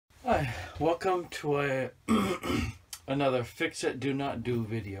Welcome to a another Fix It Do Not Do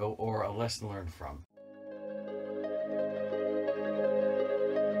video, or a lesson learned from.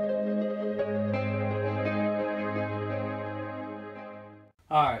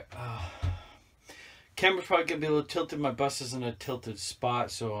 Alright, camera's probably gonna be a little tilted. My bus is in a tilted spot,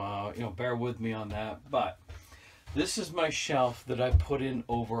 so bear with me on that. But this is my shelf that I put in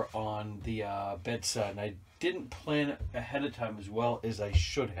over on the bedside, and I didn't plan it ahead of time as well as I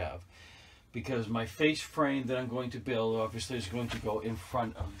should have, because my face frame that I'm going to build obviously is going to go in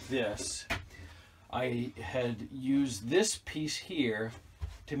front of this. I had used this piece here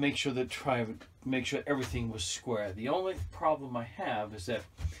to make sure everything was square. The only problem I have is that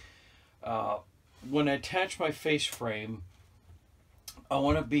when I attach my face frame, I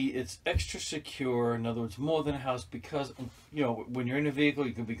want to be, it's extra secure. In other words, more than a house, because when you're in a vehicle,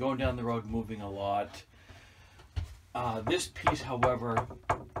 you can be going down the road moving a lot. This piece, however,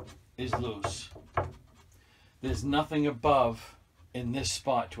 is loose. There's nothing above in this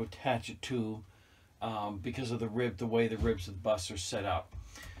spot to attach it to, because of the way the ribs of the bus are set up.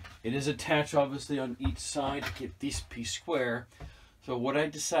 It is attached obviously on each side to get this piece square. So what I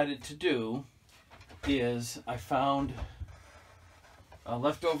decided to do is I found a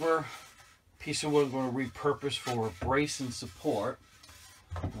leftover piece of wood I'm going to repurpose for brace and support.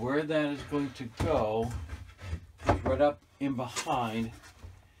 Where that is going to go is right up in behind,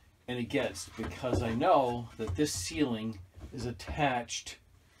 and it gets, because I know that this ceiling is attached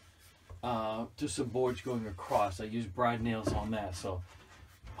to some boards going across. I use brad nails on that, so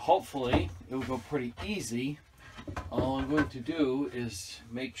hopefully it will go pretty easy. All I'm going to do is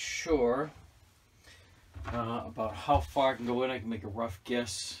make sure about how far I can go in. I can make a rough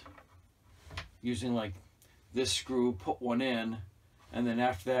guess using like this screw, put one in, and then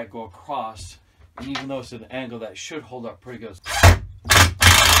after that go across. And even though it's at an angle, that should hold up pretty good.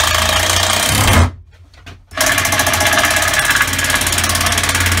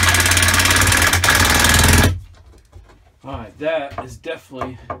 Alright, that is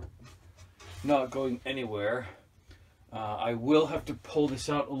definitely not going anywhere. I will have to pull this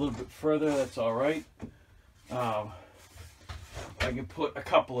out a little bit further. That's alright. I can put a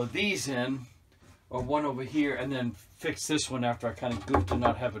couple of these in, or one over here, and then fix this one after I kind of goofed to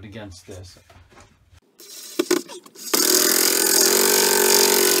not have it against this.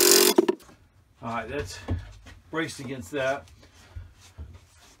 Alright, that's braced against that.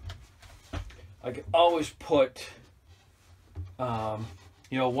 I can always put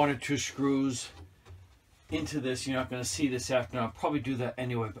one or two screws into this. You're not going to see this after. I'll probably do that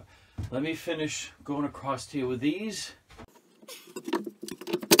anyway, but let me finish going across here with these.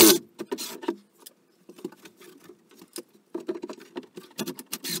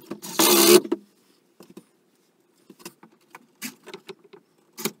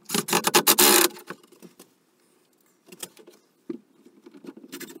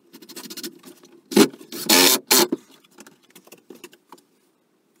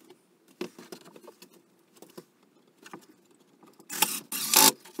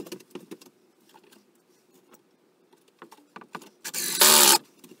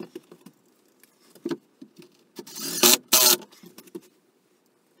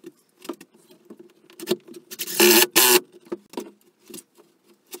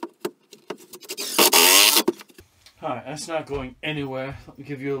 Alright, that's not going anywhere. Let me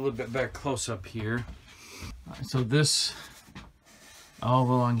give you a little bit better close-up here. Right, so this all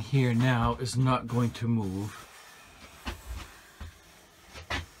along here now is not going to move.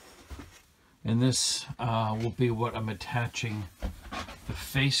 And this will be what I'm attaching the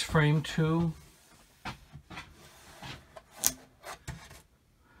face frame to.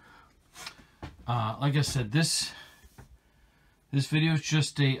 Like I said, this video is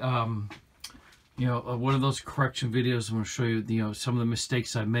just a one of those correction videos. I'm going to show you some of the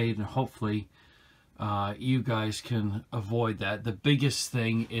mistakes I made, and hopefully you guys can avoid that. The biggest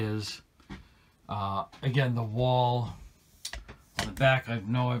thing is again, the wall on the back. I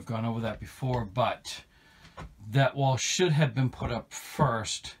know I've gone over that before, but that wall should have been put up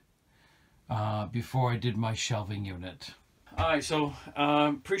first before I did my shelving unit. Alright, so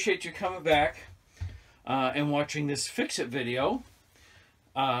appreciate you coming back and watching this Fix-It video.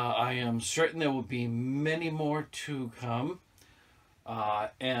 I am certain there will be many more to come.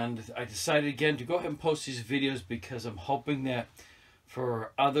 And I decided again to go ahead and post these videos because I'm hoping that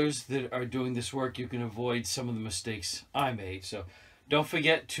for others that are doing this work, you can avoid some of the mistakes I made. So don't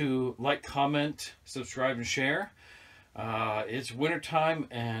forget to like, comment, subscribe, and share. It's wintertime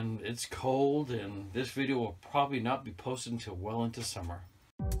and it's cold, and this video will probably not be posted until well into summer.